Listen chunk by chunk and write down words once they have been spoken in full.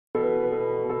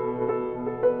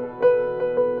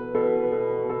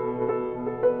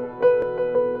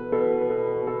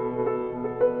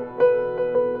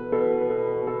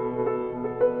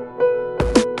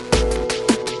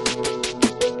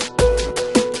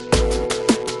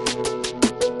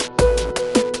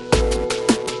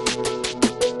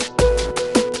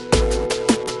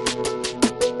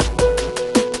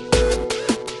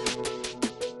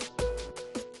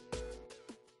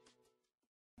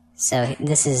So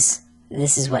this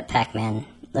is what Pac-Man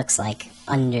looks like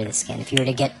under the skin. If you were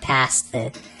to get past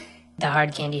the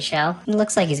hard candy shell. It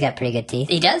looks like he's got pretty good teeth.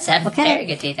 He does have very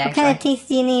good teeth, actually. What kind of teeth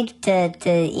do you need to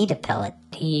eat a pellet?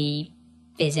 He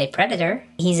is a predator.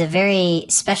 He's a very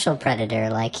special predator.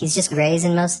 Like, he's just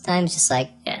grazing most of the time, just like...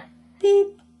 Yeah. Beep.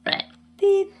 Right.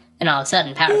 Beep. And all of a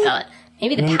sudden, Power Pellet.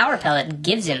 Maybe the Power Pellet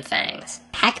gives him fangs.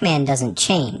 Pac-Man doesn't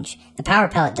change. The Power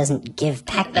Pellet doesn't give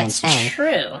Pac-Man fangs. That's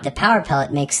true. The Power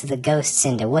Pellet makes the ghosts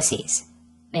into wussies.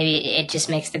 Maybe it just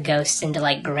makes the ghosts into,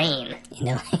 like, grain. You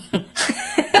know?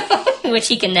 Which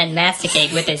he can then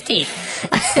masticate with his teeth.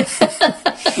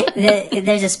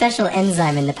 There's a special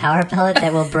enzyme in the Power Pellet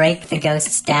that will break the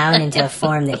ghosts down into a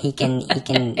form that he can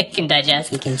digest.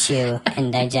 He can chew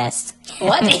and digest.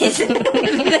 What is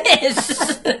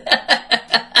this?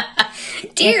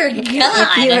 Dear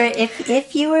God!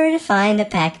 If you were to find a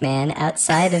Pac-Man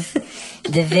outside of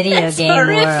the video game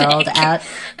horrific. world, out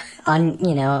on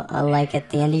like at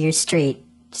the end of your street,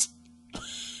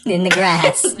 in the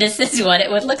grass, this is what it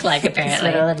would look like. This Apparently,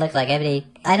 is what it would look like.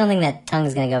 I don't think that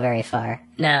tongue's gonna go very far.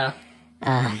 No.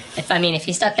 If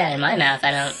you stuck that in my mouth,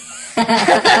 I don't.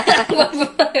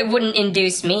 It wouldn't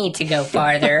induce me to go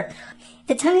farther.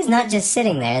 The tongue is not just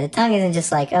sitting there. The tongue isn't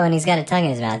just like, oh, and he's got a tongue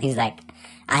in his mouth. He's like,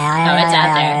 it's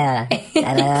out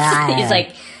there. He's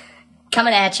like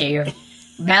coming at you, your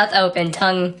mouth open,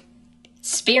 tongue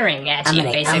spearing at you.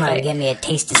 Basically, I'm gonna get me a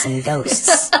taste of some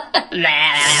ghosts.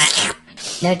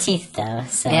 No teeth though,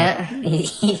 so yeah.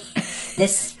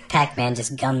 This Pac-Man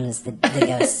just gums the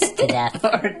ghosts to death,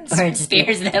 or just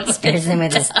spears them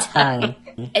with his tongue.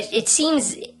 It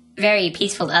seems very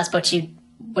peaceful to us, but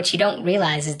what you don't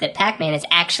realize is that Pac-Man is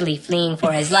actually fleeing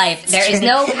for his life. There is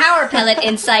no Power Pellet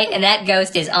in sight, and that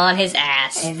ghost is on his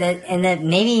ass. And that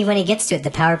maybe when he gets to it,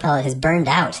 the Power Pellet has burned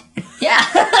out. Yeah.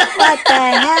 What the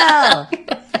hell?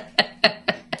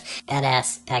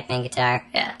 Badass Pac-Man guitar.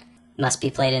 Yeah. Must be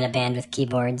played in a band with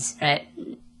keyboards. Right.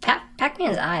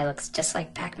 Pac-Man's eye looks just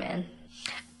like Pac-Man.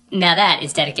 Now that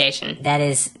is dedication. That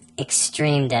is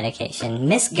extreme dedication.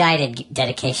 Misguided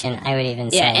dedication, I would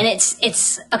even say. Yeah, and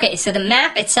it's... Okay, so the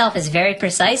map itself is very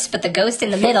precise, but the ghost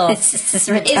in the middle it's this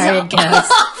retarded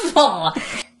ghost. Awful.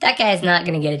 That guy is not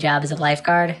going to get a job as a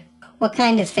lifeguard. What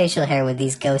kind of facial hair would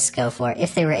these ghosts go for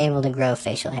if they were able to grow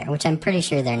facial hair? Which I'm pretty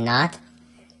sure they're not.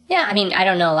 Yeah, I mean, I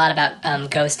don't know a lot about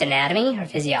ghost anatomy or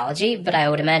physiology, but I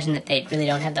would imagine that they really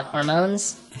don't have the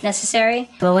hormones necessary.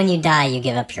 Well, when you die, you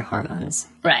give up your hormones.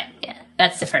 Right, yeah.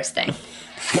 That's the first thing.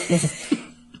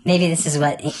 Maybe this is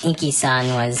what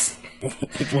Inky-san was.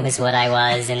 It was what I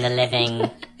was in the living.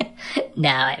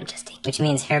 Now I'm just Inky. Which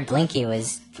means Herr Blinky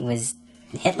was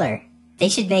Hitler. They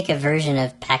should make a version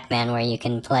of Pac-Man where you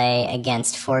can play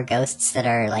against 4 ghosts that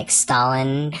are like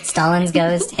Stalin's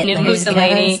ghost, Hitler's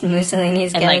ghost,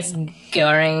 Mussolini's and ghost. And like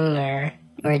Goring or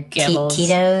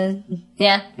Tito.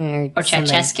 Yeah. Or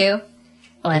Ceausescu.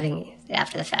 Well, I think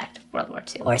after the fact, World War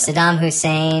II. Or Saddam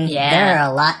Hussein. Yeah.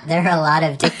 There are a lot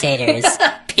of dictators.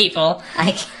 People.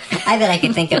 I bet I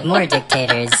could think of more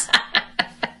dictators.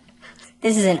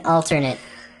 This is an alternate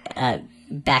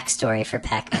backstory for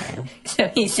Pac-Man.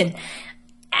 So he's an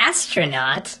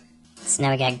astronaut. So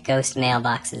now we got ghost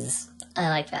mailboxes. I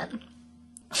like that.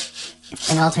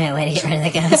 An alternate way to get rid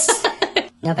of the ghosts.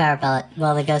 No Power Pellet.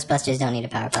 Well, the Ghostbusters don't need a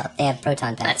Power Pellet. They have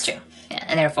proton packs. That's true. Yeah,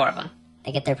 and there are 4 of them.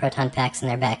 They get their proton packs in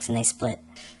their backs and they split.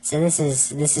 So this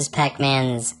is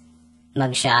Pac-Man's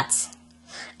mugshots.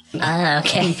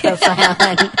 Okay. Profile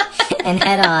and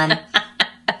head on.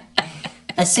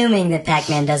 Assuming that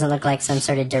Pac-Man doesn't look like some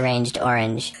sort of deranged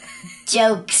orange.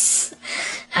 Jokes.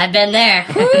 I've been there.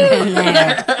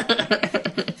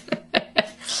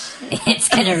 It's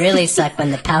gonna really suck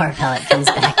when the Power Pellet comes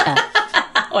back up.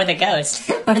 Or the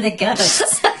ghost. Or the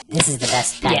ghost. This is the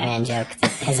best Pac-Man joke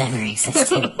that has ever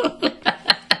existed.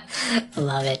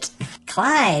 Love it.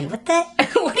 Clyde, what the?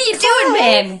 What are you doing,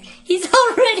 man? He's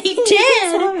already dead.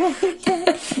 He's already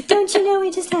dead. Don't you know we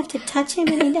just have to touch him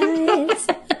and he dies?